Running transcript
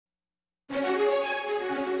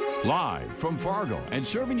Live from Fargo and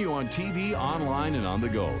serving you on TV, online, and on the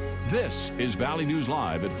go. This is Valley News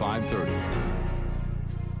Live at 5:30.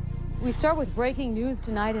 We start with breaking news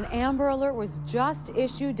tonight. An Amber Alert was just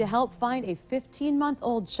issued to help find a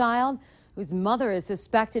 15-month-old child whose mother is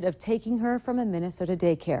suspected of taking her from a Minnesota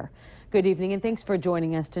daycare. Good evening and thanks for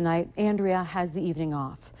joining us tonight. Andrea has the evening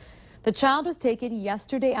off. The child was taken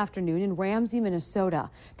yesterday afternoon in Ramsey, Minnesota.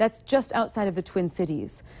 That's just outside of the Twin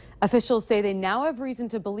Cities. Officials say they now have reason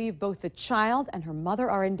to believe both the child and her mother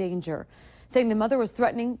are in danger, saying the mother was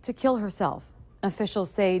threatening to kill herself. Officials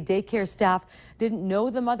say daycare staff didn't know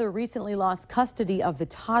the mother recently lost custody of the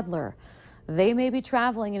toddler. They may be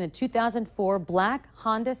traveling in a 2004 black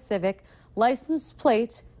Honda Civic, license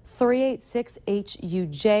plate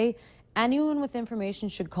 386HUJ. Anyone with information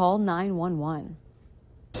should call 911.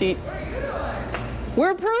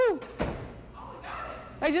 We're approved.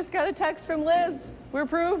 I just got a text from Liz. We're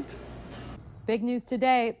approved. Big news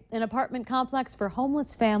today. An apartment complex for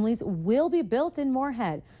homeless families will be built in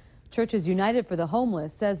Moorhead. Churches United for the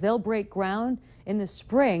Homeless says they'll break ground in the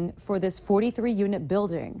spring for this 43-unit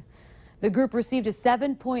building. The group received a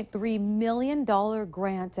 $7.3 million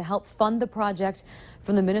grant to help fund the project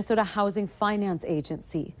from the Minnesota Housing Finance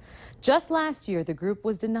Agency. Just last year, the group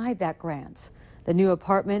was denied that grant. The new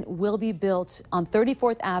apartment will be built on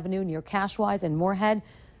 34th Avenue near Cashwise and Moorhead.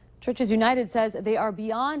 Churches United says they are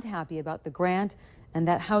beyond happy about the grant and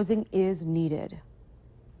that housing is needed.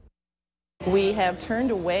 We have turned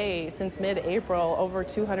away since mid-April over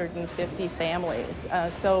 250 families.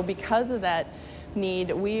 So because of that need,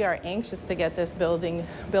 we are anxious to get this building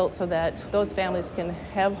built so that those families can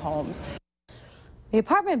have homes. The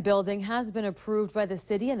apartment building has been approved by the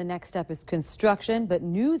city and the next step is construction, but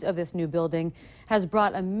news of this new building has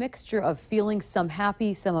brought a mixture of feelings, some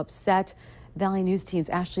happy, some upset. Valley News Team's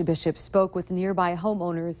Ashley Bishop spoke with nearby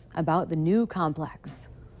homeowners about the new complex.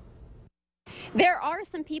 There are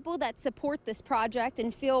some people that support this project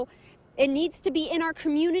and feel it needs to be in our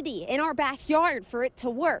community, in our backyard for it to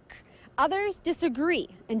work. Others disagree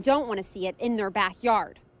and don't want to see it in their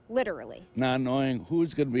backyard. Literally. Not knowing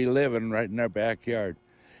who's going to be living right in their backyard.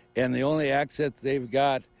 And the only access they've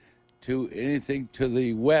got to anything to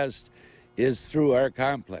the west is through our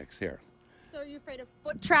complex here. So are you afraid of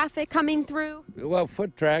foot traffic coming through? Well,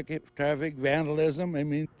 foot traffic, vandalism, I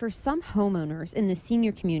mean. For some homeowners in the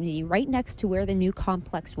senior community right next to where the new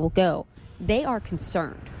complex will go, they are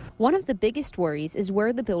concerned. One of the biggest worries is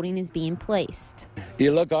where the building is being placed.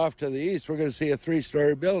 You look off to the east, we're going to see a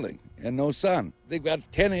 3-story building and no sun. They've got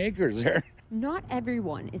 10 acres there. Not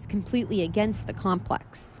everyone is completely against the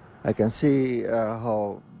complex. I can see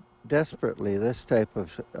how desperately this type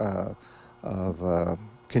of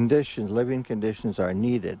conditions, living conditions, are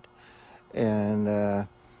needed. And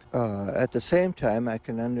at the same time, I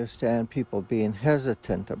can understand people being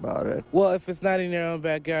hesitant about it. Well, if it's not in your own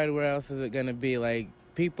backyard, where else is it going to be? Like,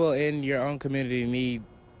 people in your own community need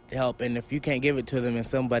help, and if you can't give it to them and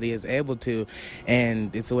somebody is able to,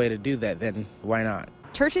 and it's a way to do that, then why not?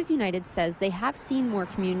 Churches United says they have seen more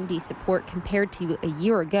community support compared to a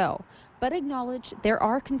year ago, but acknowledge there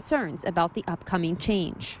are concerns about the upcoming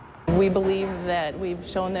change. We believe that we've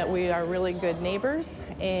shown that we are really good neighbors,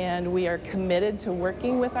 and we are committed to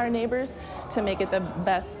working with our neighbors to make it the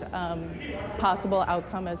best possible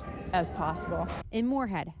outcome as possible. In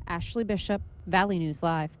Moorhead, Ashley Bishop, Valley News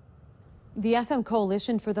Live. The FM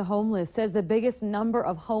Coalition for the Homeless says the biggest number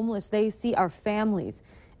of homeless they see are families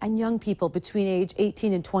and young people between age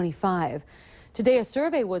 18 and 25. Today, a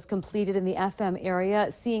survey was completed in the FM area,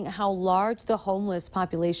 seeing how large the homeless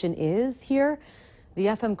population is here. The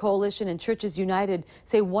FM Coalition and Churches United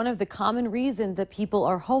say one of the common reasons that people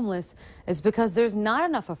are homeless is because there's not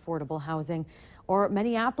enough affordable housing, or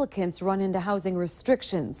many applicants run into housing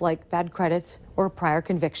restrictions like bad credit or prior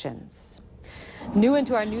convictions. New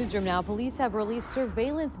into our newsroom now, police have released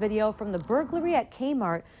surveillance video from the burglary at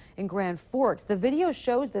Kmart in Grand Forks. The video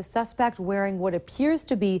shows the suspect wearing what appears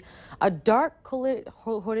to be a dark hooded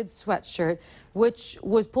sweatshirt, which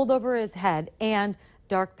was pulled over his head, and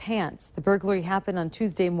dark pants. The burglary happened on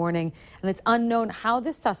Tuesday morning, and it's unknown how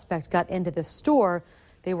the suspect got into the store.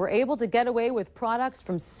 They were able to get away with products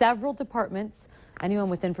from several departments. Anyone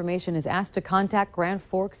with information is asked to contact Grand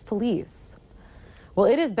Forks Police. Well,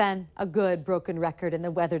 it has been a good broken record in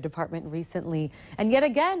the weather department recently. And yet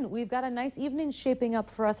again, we've got a nice evening shaping up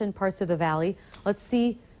for us in parts of the valley. Let's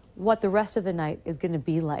see what the rest of the night is going to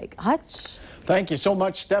be like. Hutch? Thank you so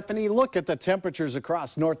much, Stephanie. Look at the temperatures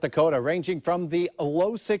across North Dakota, ranging from the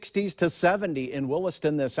low 60s to 70 in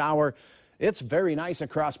Williston this hour. It's very nice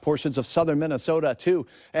across portions of southern Minnesota, too.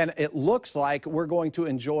 And it looks like we're going to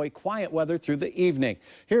enjoy quiet weather through the evening.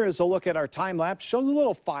 Here is a look at our time lapse. Shows a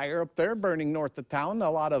little fire up there burning north of town. A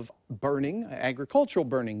lot of burning, agricultural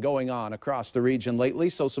burning going on across the region lately.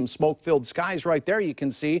 So some smoke-filled skies right there you can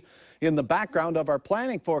see in the background of our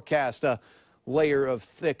planning forecast. A layer of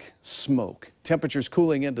thick smoke. Temperatures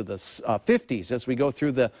cooling into the 50s as we go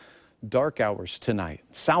through the dark hours tonight.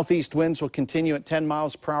 Southeast winds will continue at 10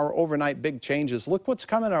 miles per hour overnight. Big changes. Look what's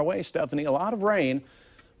coming our way, Stephanie. A lot of rain.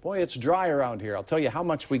 Boy, it's dry around here. I'll tell you how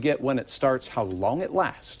much we get when it starts, how long it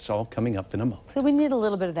lasts. All coming up in a moment. So we need a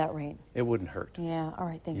little bit of that rain. It wouldn't hurt. Yeah, all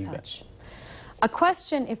right, thanks, Hutch. A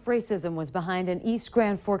question if racism was behind an East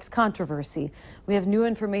Grand Forks controversy. We have new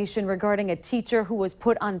information regarding a teacher who was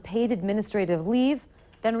put on paid administrative leave,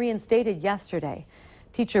 then reinstated yesterday.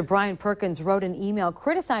 Teacher Brian Perkins wrote an email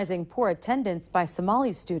criticizing poor attendance by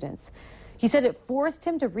Somali students. He said it forced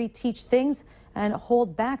him to reteach things and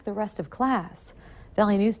hold back the rest of class.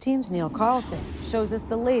 Valley News Team's Neil Carlson shows us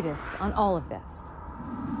the latest on all of this.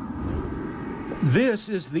 This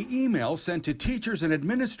is the email sent to teachers and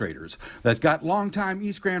administrators that got longtime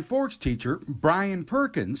East Grand Forks teacher Brian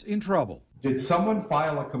Perkins in trouble. Did someone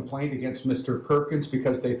file a complaint against Mr. Perkins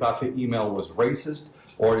because they thought the email was racist?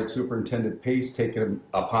 Or did Superintendent Pace take it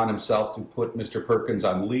upon himself to put Mr. Perkins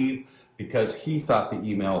on leave because he thought the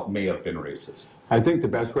email may have been racist? I think the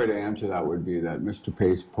best way to answer that would be that Mr.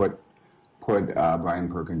 Pace put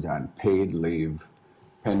Brian Perkins on paid leave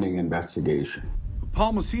pending investigation.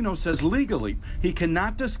 Paul Messino says legally he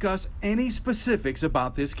cannot discuss any specifics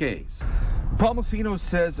about this case. Paul Messino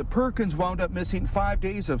says Perkins wound up missing 5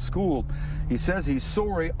 days of school. He says he's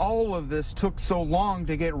sorry all of this took so long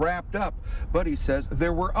to get wrapped up, but he says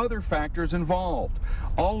there were other factors involved.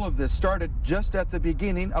 All of this started just at the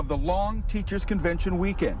beginning of the long teachers convention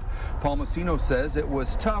weekend. Paul Messino says it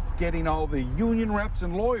was tough getting all the union reps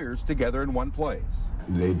and lawyers together in one place.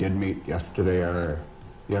 They did meet yesterday or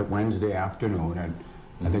Wednesday afternoon at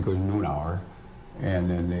I think it was noon hour, and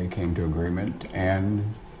then they came to agreement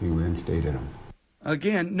and he reinstated him.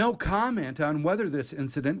 Again, no comment on whether this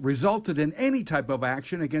incident resulted in any type of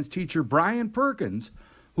action against teacher Brian Perkins,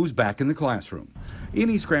 who's back in the classroom. In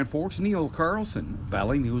East Grand Forks, Neil Carlson,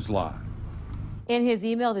 Valley News Live. In his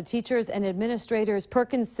email to teachers and administrators,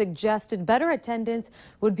 Perkins suggested better attendance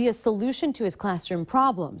would be a solution to his classroom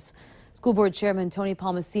problems. School Board Chairman Tony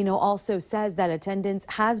Palmasino also says that attendance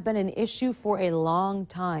has been an issue for a long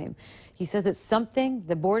time. He says it's something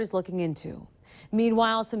the board is looking into.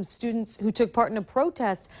 Meanwhile, some students who took part in a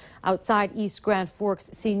protest outside East Grand Forks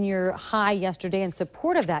Senior High yesterday in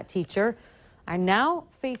support of that teacher are now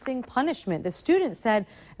facing punishment. The students said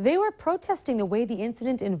they were protesting the way the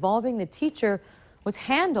incident involving the teacher was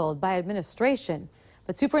handled by administration.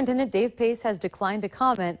 But Superintendent Dave Pace has declined to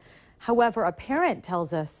comment. However, a parent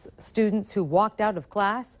tells us students who walked out of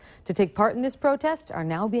class to take part in this protest are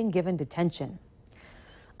now being given detention.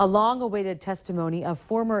 A long-awaited testimony of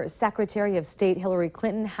former Secretary of State Hillary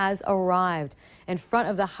Clinton has arrived in front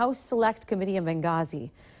of the House Select Committee in Benghazi.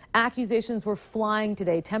 Accusations were flying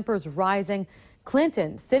today, tempers rising.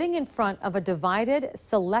 Clinton sitting in front of a divided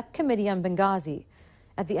Select Committee on Benghazi.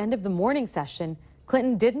 At the end of the morning session,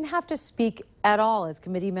 Clinton didn't have to speak at all as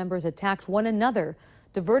committee members attacked one another,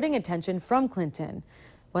 diverting attention from Clinton.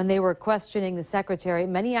 When they were questioning the secretary,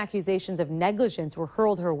 many accusations of negligence were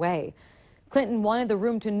hurled her way. Clinton wanted the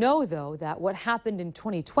room to know, though, that what happened in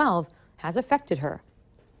 2012 has affected her.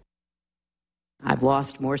 I've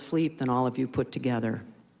lost more sleep than all of you put together.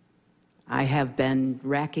 I have been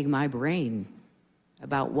racking my brain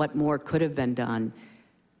about what more could have been done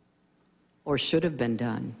or should have been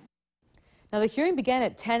done. Now, the hearing began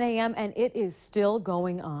at 10 a.m. and it is still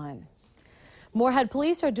going on. Moorhead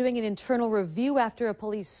police are doing an internal review after a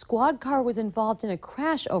police squad car was involved in a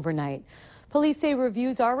crash overnight. Police say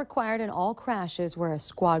reviews are required in all crashes where a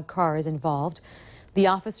squad car is involved. The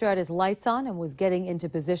officer had his lights on and was getting into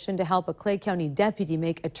position to help a Clay County deputy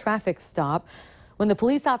make a traffic stop when the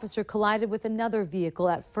police officer collided with another vehicle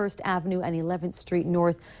at 1st Avenue and 11th Street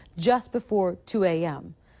North just before 2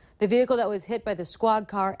 a.m. The vehicle that was hit by the squad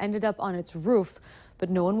car ended up on its roof, but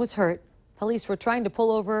no one was hurt. Police were trying to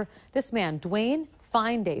pull over this man, Dwayne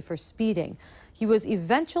Fineday, for speeding. He was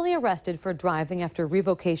eventually arrested for driving after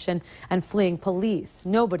revocation and fleeing police.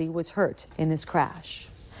 Nobody was hurt in this crash.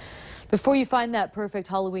 Before you find that perfect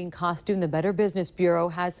Halloween costume, the Better Business Bureau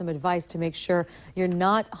has some advice to make sure you're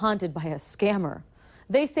not haunted by a scammer.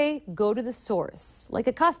 They say go to the source, like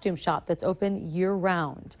a costume shop that's open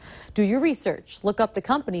year-round. Do your research, look up the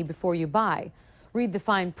company before you buy. Read the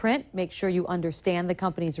fine print, make sure you understand the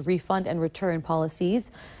company's refund and return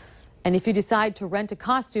policies. And if you decide to rent a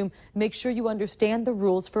costume, make sure you understand the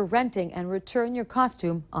rules for renting and return your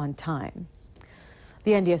costume on time.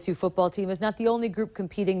 The NDSU football team is not the only group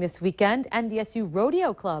competing this weekend. NDSU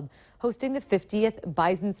Rodeo Club hosting the 50th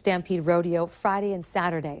Bison Stampede Rodeo Friday and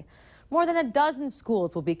Saturday. More than a dozen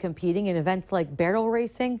schools will be competing in events like barrel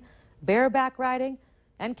racing, bareback riding,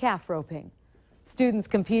 and calf roping. Students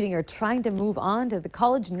competing are trying to move on to the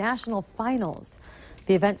college national finals.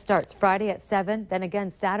 The event starts Friday at 7, then again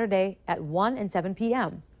Saturday at 1 and 7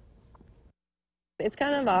 p.m. It's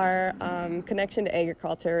kind of our connection to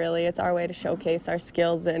agriculture, really. It's our way to showcase our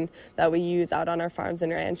skills and that we use out on our farms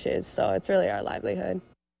and ranches, so it's really our livelihood.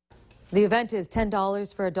 The event is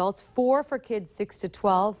 $10 for adults, $4 for kids 6 to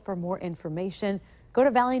 12. For more information, go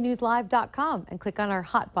to valleynewslive.com and click on our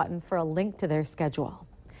hot button for a link to their schedule.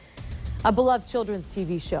 A beloved children's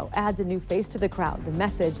TV show adds a new face to the crowd. The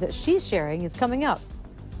message that she's sharing is coming up.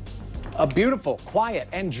 A beautiful, quiet,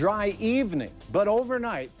 and dry evening, but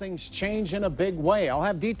overnight things change in a big way. I'll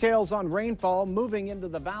have details on rainfall moving into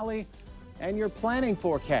the valley and your planning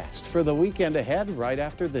forecast for the weekend ahead right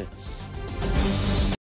after this.